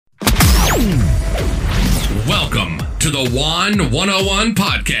to the Juan 101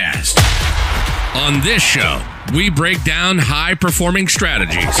 podcast. On this show, we break down high-performing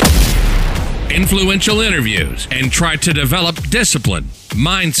strategies, influential interviews, and try to develop discipline,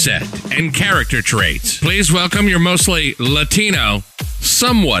 mindset, and character traits. Please welcome your mostly Latino,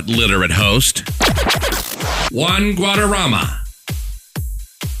 somewhat literate host, Juan Guadarrama.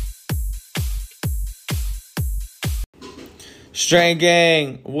 Strength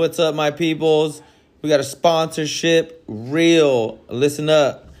Gang, what's up, my peoples? We got a sponsorship, real. Listen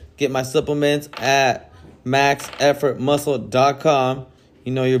up. Get my supplements at maxeffortmuscle.com.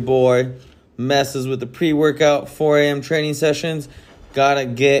 You know your boy messes with the pre-workout 4 a.m. training sessions. Gotta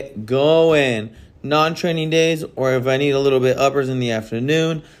get going. Non-training days, or if I need a little bit uppers in the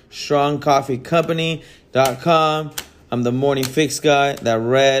afternoon, strongcoffeecompany.com. I'm the morning fix guy, that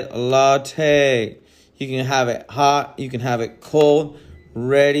red latte. You can have it hot, you can have it cold,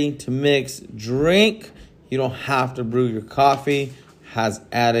 ready to mix drink. You don't have to brew your coffee. Has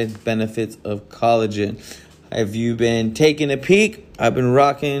added benefits of collagen. Have you been taking a peek? I've been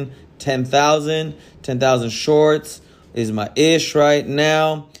rocking 10,000 shorts is my ish right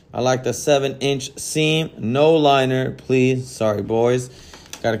now. I like the 7-inch seam, no liner, please. Sorry, boys.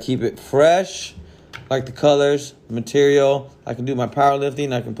 Got to keep it fresh. Like the colors, material. I can do my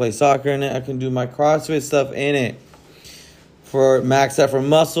powerlifting. I can play soccer in it. I can do my CrossFit stuff in it. For Max Effort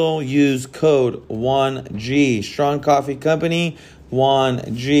Muscle, use code 1G. Strong Coffee Company,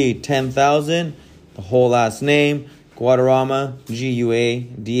 1G 10,000. The whole last name, Guadarrama,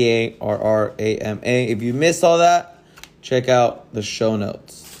 Guadarrama. If you missed all that, check out the show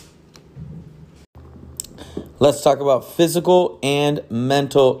notes. Let's talk about physical and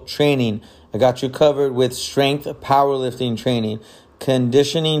mental training. I got you covered with strength powerlifting training,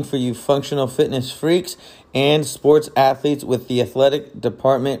 conditioning for you functional fitness freaks, and sports athletes with the athletic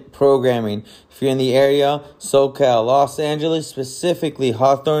department programming. If you're in the area, SoCal, Los Angeles, specifically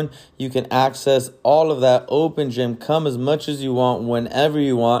Hawthorne, you can access all of that open gym. Come as much as you want, whenever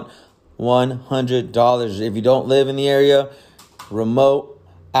you want, $100. If you don't live in the area, remote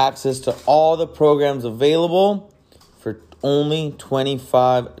access to all the programs available for only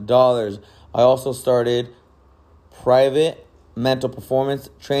 $25. I also started private mental performance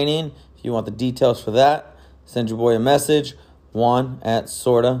training. If you want the details for that, send your boy a message,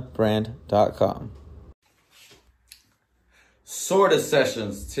 Juan@sortabrand.com. SORTA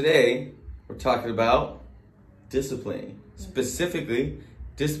sessions. Today, we're talking about disciplining. Specifically,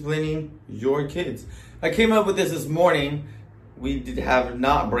 disciplining your kids. I came up with this morning. We have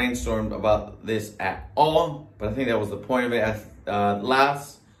not brainstormed about this at all, but I think that was the point of it.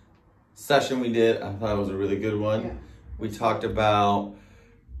 Last session we did, I thought it was a really good one. Yeah. We talked about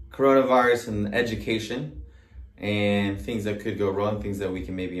coronavirus and education and things that could go wrong, things that we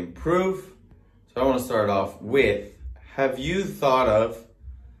can maybe improve. So I want to start off with, have you thought of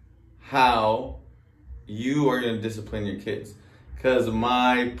how you are going to discipline your kids? Because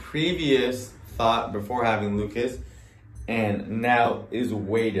my previous thought before having Lucas and now is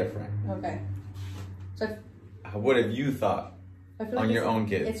way different. Okay. So what have you thought on your own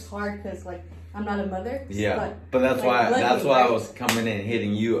kids? It's hard because I'm not a mother. Yeah, but that's why I was coming in and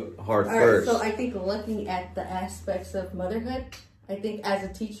hitting you hard first. So I think looking at the aspects of motherhood, I think as a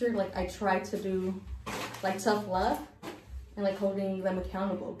teacher, I try to do tough love and holding them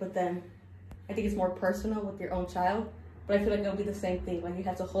accountable. But then I think it's more personal with your own child. But I feel like it'll be the same thing. You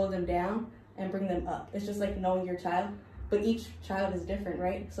have to hold them down and bring them up. It's just knowing your child. But each child is different,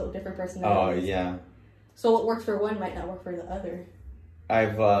 right? So different personalities. Oh, yeah. So what works for one might not work for the other.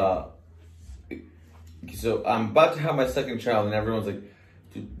 So I'm about to have my second child, and everyone's like,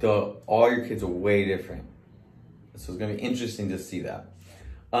 dude, all your kids are way different. So it's going to be interesting to see that.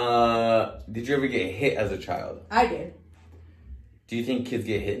 Did you ever get hit as a child? I did. Do you think kids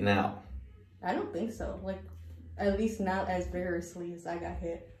get hit now? I don't think so. At least not as vigorously as I got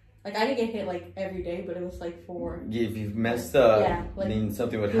hit. I didn't get hit every day, but it was for... Yeah, if you've messed up, then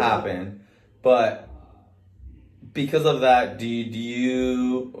something would happen. But because of that, did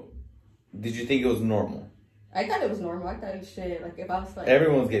you think it was normal? I thought it was normal. I thought shit, if I was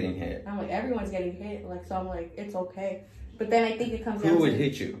everyone's getting hit. I'm everyone's getting hit. So I'm it's okay. But then I think it comes down to... Who would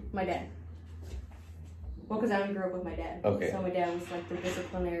hit you? My dad. Well, because I only grew up with my dad. Okay. So my dad was the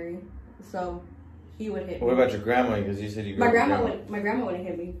disciplinary. So he would hit me. What about your grandma? Because you said you grew up with my grandma wouldn't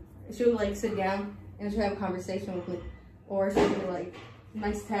hit me. She would sit down and she'd have a conversation with me. Or she'd be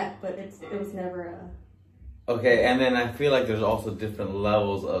nice tap, but it was never Okay, and then I feel like there's also different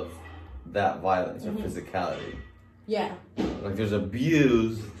levels of that violence or physicality. Yeah. There's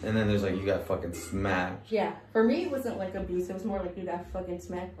abuse, and then there's you got fucking smacked. Yeah. For me, it wasn't abuse. It was more you got fucking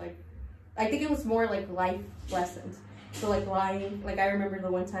smacked. I think it was more life lessons. So like lying, like I remember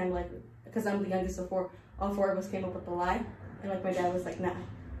the one time, like, because I'm the youngest of four, all four of us came up with the lie, and like my dad was like, nah.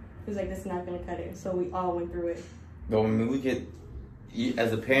 He was like, this is not gonna cut it. So we all went through it. But when we get,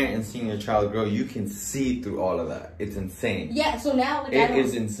 as a parent and seeing your child grow, you can see through all of that. It's insane. Yeah, so now like it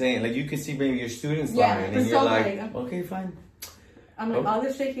is insane. Like you can see maybe your students lying, and you're like, okay, fine. I'm like, all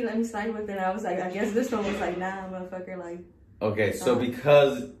this shit you let me slide with, and I was like, I guess this one was like, nah, motherfucker, like. Okay, so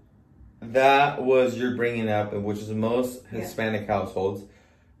because that was your bringing up, which is most Hispanic households,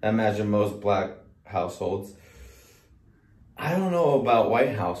 I imagine most black households. I don't know about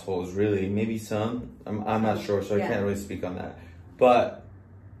white households, really. Maybe some. I'm not sure, so I can't really speak on that. But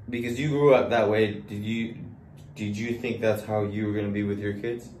because you grew up that way, did you think that's how you were going to be with your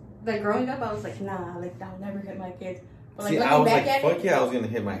kids? Like growing up, I was like, nah, like I'll never hit my kids. But like, see, I was like, fuck yeah, I was going to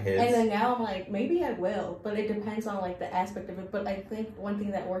hit my kids. And then now I'm like, maybe I will, but it depends on like the aspect of it. But I think one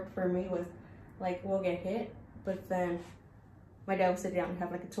thing that worked for me was like, we'll get hit, but then my dad would sit down and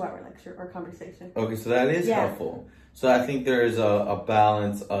have like a 2-hour lecture or conversation. Okay, so that is helpful. So I think there is a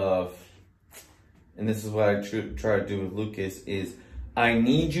balance of, and this is what I try to do with Lucas, is I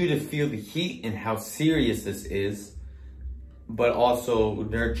need you to feel the heat and how serious this is, but also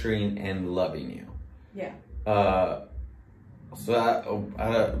nurturing and loving you. Yeah. So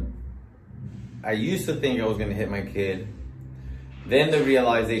I used to think I was going to hit my kid. Then the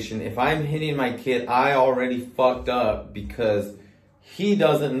realization, if I'm hitting my kid, I already fucked up because he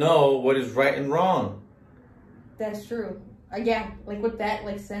doesn't know what is right and wrong. That's true. Yeah, like with that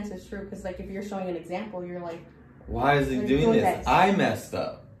like sense is true, because like if you're showing an example, you're like, why is he doing this? I messed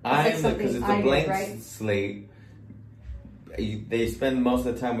up. Because it's a blank slate. They spend most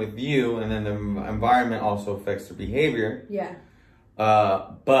of the time with you, and then the environment also affects their behavior. Yeah.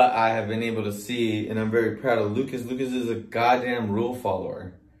 But I have been able to see, and I'm very proud of Lucas. Lucas is a goddamn rule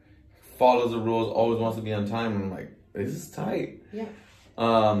follower. Follows the rules, always wants to be on time. And I'm like, this is tight. Yeah.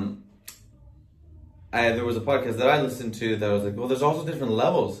 There was a podcast that I listened to that was like, well, there's also different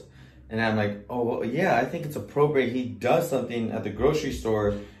levels. And I'm like, oh, well, yeah, I think it's appropriate. He does something at the grocery store,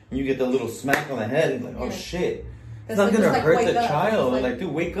 and you get the little smack on the head, and like, oh shit. It's not going to hurt the child. Like,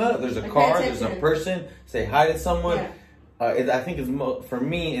 dude, wake up. There's a car, there's a person. Say hi to someone. Yeah. I think for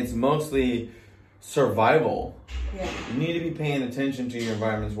me, it's mostly survival. Yeah. You need to be paying attention to your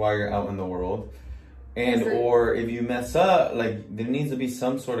environments while you're out in the world. And or if you mess up, like there needs to be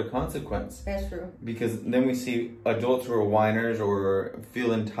some sort of consequence. That's true. Because then we see adults who are whiners or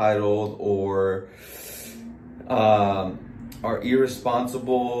feel entitled or are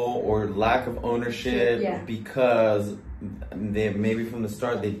irresponsible or lack of ownership because they maybe from the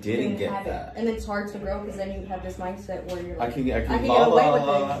start they didn't get that. And it's hard to grow because then you have this mindset where you're like, I can get away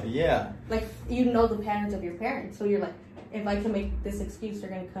with it. Yeah. Like you know the patterns of your parents, so you're like, if I can make this excuse, they're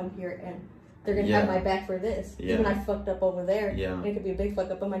gonna come here and they're gonna have my back for this. Yeah. Even I fucked up over there. Yeah. It could be a big fuck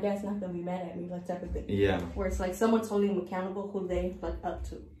up, but my dad's not gonna be mad at me, like type of thing. Yeah. Where it's like someone's holding them accountable who they look up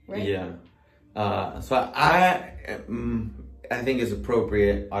to, right? Yeah. So I think it's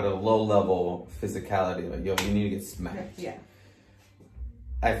appropriate at a low level physicality. Like, yo, you need to get smacked. Yeah.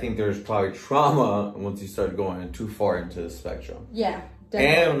 I think there's probably trauma once you start going too far into the spectrum. Yeah.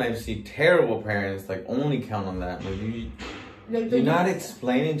 Definitely. And when I see terrible parents, like only count on that. Like you're not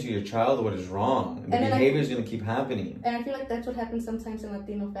explaining to your child what is wrong. The behavior is going to keep happening. And I feel like that's what happens sometimes in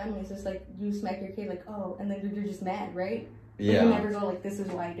Latino families. It's like you smack your kid like, oh, and then you're just mad, right? Yeah. You never go like, this is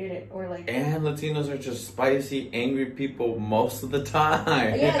why I did it, or like. And Latinos are just spicy, angry people most of the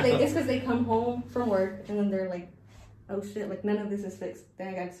time. Yeah, it's because they come home from work and then they're like, oh shit, like none of this is fixed. Then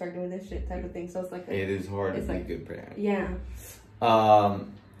I gotta start doing this shit type of thing. So it's like it is hard to be a good parent. Yeah.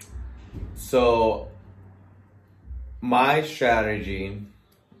 So my strategy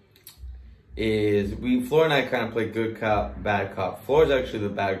is Flora and I kind of play good cop, bad cop. Flora's actually the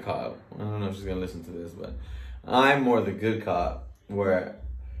bad cop. I don't know if she's gonna listen to this, but I'm more the good cop, where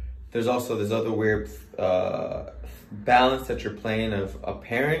there's also this other weird balance that you're playing of a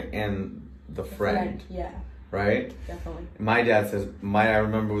parent and the friend. Yeah. Right? Definitely. My dad says, I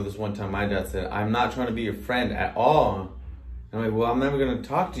remember this one time my dad said, I'm not trying to be your friend at all. And I'm like, well, I'm never going to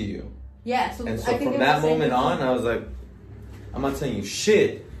talk to you. Yeah. So and so from that moment on, I was like, I'm not telling you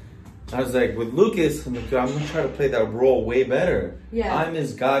shit. I was like, with Lucas, I'm going to try to play that role way better. Yeah. I'm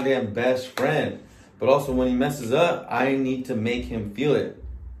his goddamn best friend. But also when he messes up, I need to make him feel it.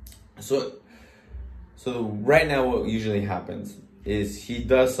 So right now what usually happens is he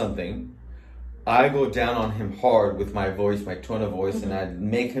does something. I go down on him hard with my voice, my tone of voice, and I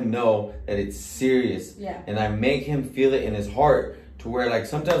make him know that it's serious. Yeah. And I make him feel it in his heart to where like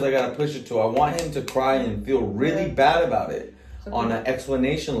sometimes I gotta push it to I want him to cry and feel really bad about it on an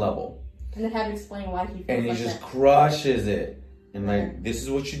explanation level. And then have to explain why he feels And he like just that. crushes it. And like, this is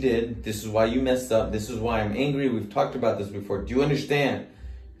what you did. This is why you messed up. This is why I'm angry. We've talked about this before. Do you understand?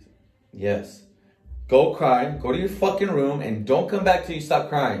 Yes. Go cry. Go to your fucking room and don't come back till you stop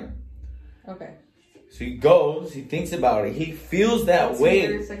crying. Okay. So he goes. He thinks about it. He feels that way.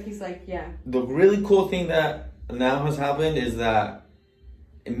 It's like he's like, yeah. The really cool thing that now has happened is that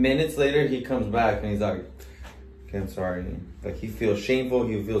minutes later he comes back and he's like, okay, I'm sorry. Like he feels shameful.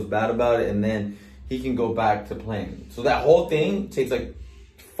 He feels bad about it. And then he can go back to playing. So that whole thing takes like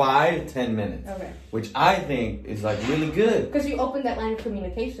 5-10 minutes. Okay. Which I think is like really good. Because you open that line of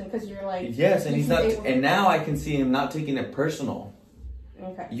communication. Because you're like, yes, and he's not. And now I can see him not taking it personal.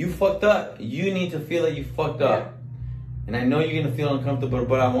 Okay. You fucked up. You need to feel that you fucked up. And I know you're gonna feel uncomfortable,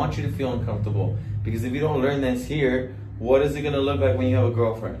 but I want you to feel uncomfortable because if you don't learn this here, what is it gonna look like when you have a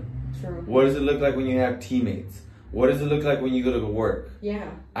girlfriend? True. What does it look like when you have teammates? What does it look like when you go to work?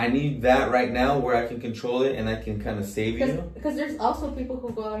 Yeah. I need that right now where I can control it and I can kind of save you. Because there's also people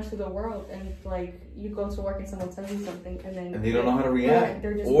who go out into the world and like you go to work and someone tells you something and then And they don't know how to react.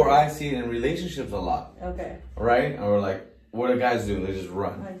 They're just or like, I see it in relationships a lot. Okay. Right? Or like, what do guys do? They just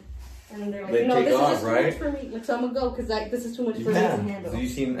run. Like, and then they're like, They no, take this off, is just too right? much for me. Like, so I'm gonna go because this is too much for me to handle. So have you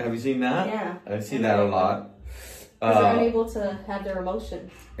seen that? Yeah. I've seen that a lot. Because they're unable to have their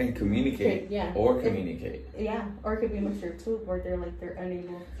emotions. And communicate. Yeah. Or communicate. Yeah. Or it could be a mixture too, where they're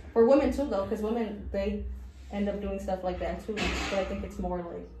unable. For women too, though, because women they end up doing stuff like that too. But I think it's more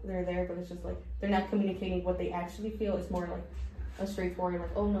like they're there, but it's just like they're not communicating what they actually feel. It's more like a straightforward, like,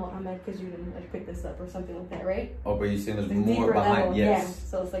 oh no, I'm mad because you didn't like pick this up or something like that, right? Oh, but you're saying there's Like more deeper behind. level. Yes. Yeah.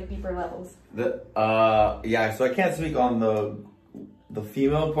 So it's like deeper levels. Yeah. So I can't speak on the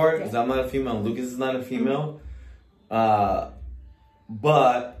female part because I'm not a female. Lucas is not a female.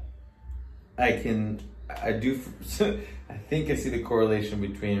 But I think I see the correlation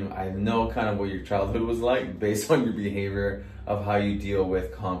between, I know kind of what your childhood was like based on your behavior of how you deal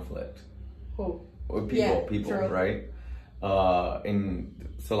with conflict. Cool. With people, true. right?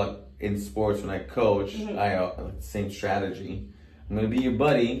 So like in sports when I coach, I same strategy. I'm gonna be your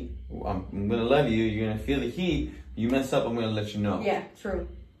buddy. I'm gonna love you. You're gonna feel the heat. You mess up, I'm gonna let you know. Yeah, true.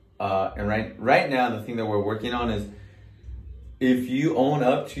 And right now, the thing that we're working on is, if you own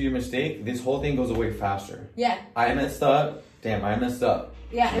up to your mistake, this whole thing goes away faster. Yeah. I messed up. Damn, I messed up.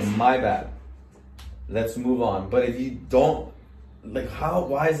 Yeah. It's my bad. Let's move on. But if you don't, like,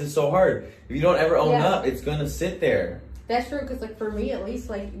 why is it so hard? If you don't ever own up, it's gonna sit there. That's true, because like for me at least,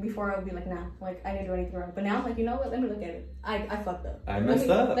 like before I would be like, nah, like I didn't do anything wrong. But now I'm like, you know what? Let me look at it. I fucked up. I messed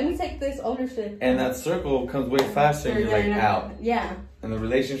up. Let me take this ownership. And that circle comes way faster and you're like out. Yeah. And the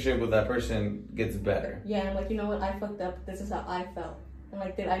relationship with that person gets better. Yeah, and I'm like, you know what? I fucked up. This is how I felt. And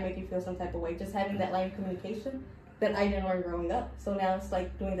like, did I make you feel some type of way? Just having that line of communication that I didn't learn growing up. So now it's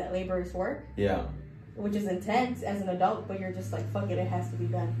like doing that laborious work. Yeah. Which is intense as an adult, but you're just like, fuck it, it has to be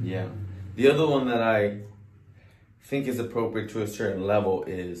done. Yeah. The other one that I think is appropriate to a certain level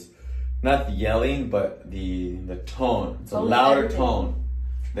is not the yelling, but the tone. It's a louder tone.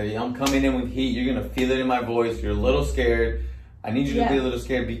 That I'm coming in with heat. You're gonna feel it in my voice. You're a little scared. I need you to be a little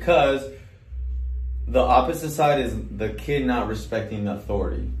scared, because the opposite side is the kid not respecting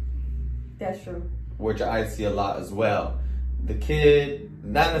authority. That's true. Which I see a lot as well. The kid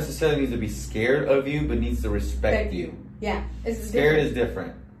not necessarily needs to be scared of you, but needs to respect you. Yeah. It's scared is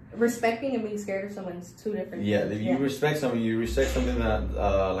different. Respecting and being scared of someone is two different things. If you respect someone, you respect something that,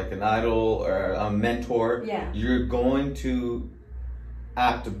 like an idol or a mentor, you're going to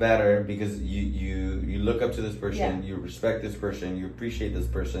act better because you look up to this person, you respect this person, you appreciate this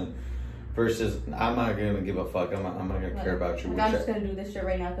person, versus I'm not gonna give a fuck, I'm not gonna care about you. Like, I'm just gonna do this shit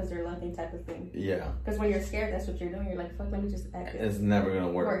right now because they're lucky type of thing. Yeah. Because when you're scared, that's what you're doing. You're like, fuck, let me just act. It's never gonna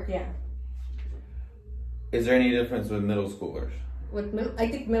work. Yeah. Is there any difference with middle schoolers? I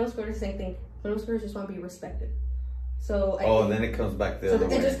think middle schoolers, same thing. Middle schoolers just want to be respected. So then it comes back the other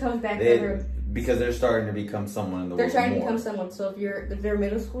way. It just comes back the other way. Because they're starting to become someone in the world. They're trying to become someone. So if they're a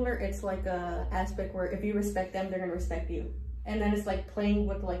middle schooler, it's like a aspect where if you respect them, they're gonna respect you. And then it's like playing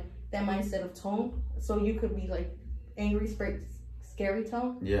with like that mindset of tone. So you could be like angry, scary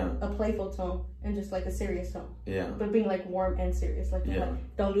tone, a playful tone, and just like a serious tone. Yeah. But being like warm and serious, like,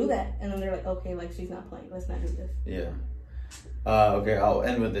 like don't do that. And then they're like, okay, like she's not playing. Let's not do this. Yeah. Okay, I'll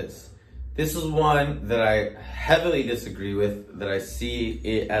end with this. This is one that I heavily disagree with, that I see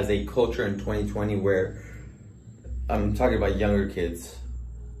it as a culture in 2020 where I'm talking about younger kids.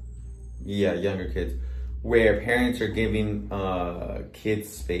 Yeah, younger kids. Where parents are giving kids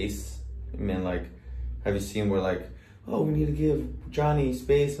space. I mean, like, have you seen where like, oh, we need to give Johnny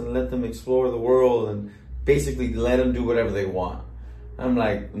space and let them explore the world and basically let them do whatever they want. I'm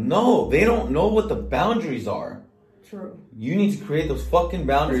like, no, they don't know what the boundaries are. True. You need to create those fucking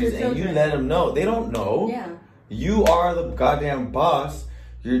boundaries and you let them know. They don't know. Yeah. You are the goddamn boss.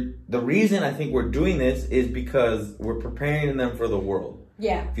 The reason I think we're doing this is because we're preparing them for the world.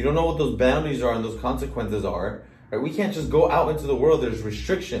 Yeah. If you don't know what those boundaries are and those consequences are, right, we can't just go out into the world. There's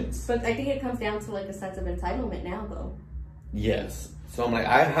restrictions. But I think it comes down to like a sense of entitlement now, though. Yes. So I'm like,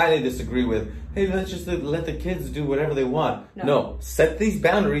 I highly disagree with, hey, let's just let the kids do whatever they want. No. Set these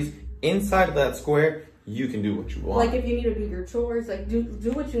boundaries inside of that square. You can do what you want. Like if you need to do your chores, like do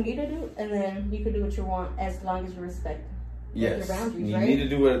what you need to do, and then you can do what you want as long as you respect your boundaries, you right? need to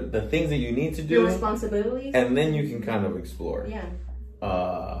do the things that you need to do. Your responsibilities. And then you can kind of explore. Yeah.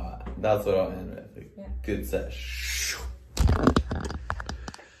 That's what I'll end with. Yeah. Good sesh.